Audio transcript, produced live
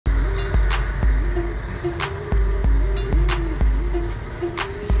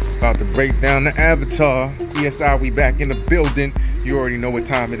About to break down the avatar. ESI, we back in the building. You already know what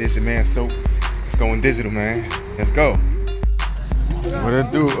time it is, your man Sope. It's going digital, man. Let's go. What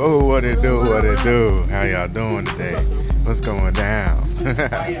it do? Oh, what it do? What it do? How y'all doing today? What's going down?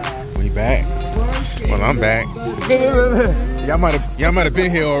 We back. Well, I'm back. Y'all might have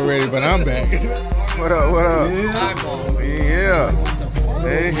been here already, but I'm back. What up? What up? Yeah.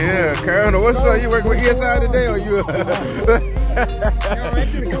 Hey, yeah. Colonel, what's up? You work with ESI today, or you?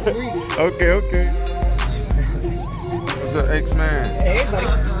 Actually, a couple weeks. Okay, okay. What's up, X-Man? Hey,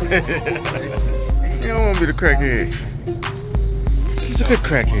 You don't want to be the crackhead. He's a good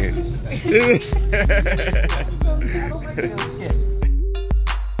crackhead.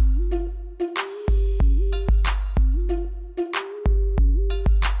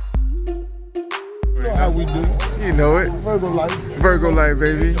 You know how we do. You know it. Virgo life. Virgo life,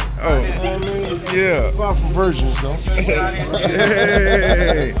 baby. Oh, yeah. Far from virgins, though. Hey.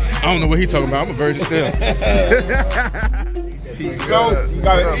 I don't know what he talking about. I'm a virgin still. You gotta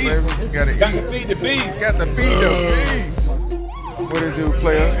eat. Baby. You gotta Got to eat. feed the beast. Got to feed the beast. What it do,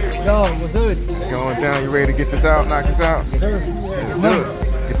 player? Yo, what's good? Going down. You ready to get this out? Knock this out? Yes, sir. Let's do it.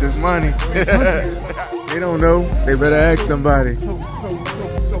 Get this money. They don't know. They better ask somebody.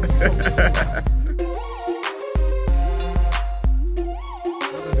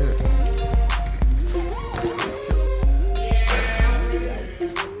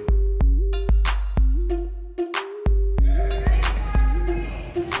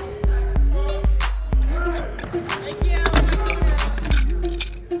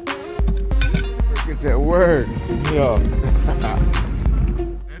 That word, yo.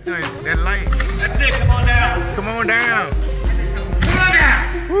 that light. That's it. Come on down. Come on down. Come on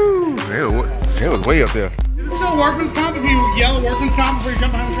down. Woo. It was way up there. Is it still workman's comp if you yell workman's comp before you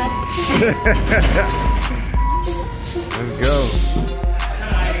jump behind the truck? Let's go.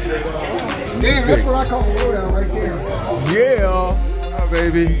 Damn, that's what I call a loadout right there. Yeah. Oh,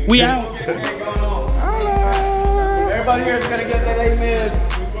 baby. We out. Everybody here is gonna get their late miss.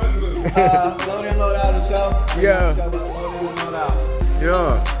 Load in, load out the show. Yeah. Load in and load out.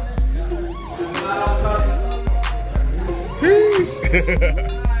 Yeah. Peace.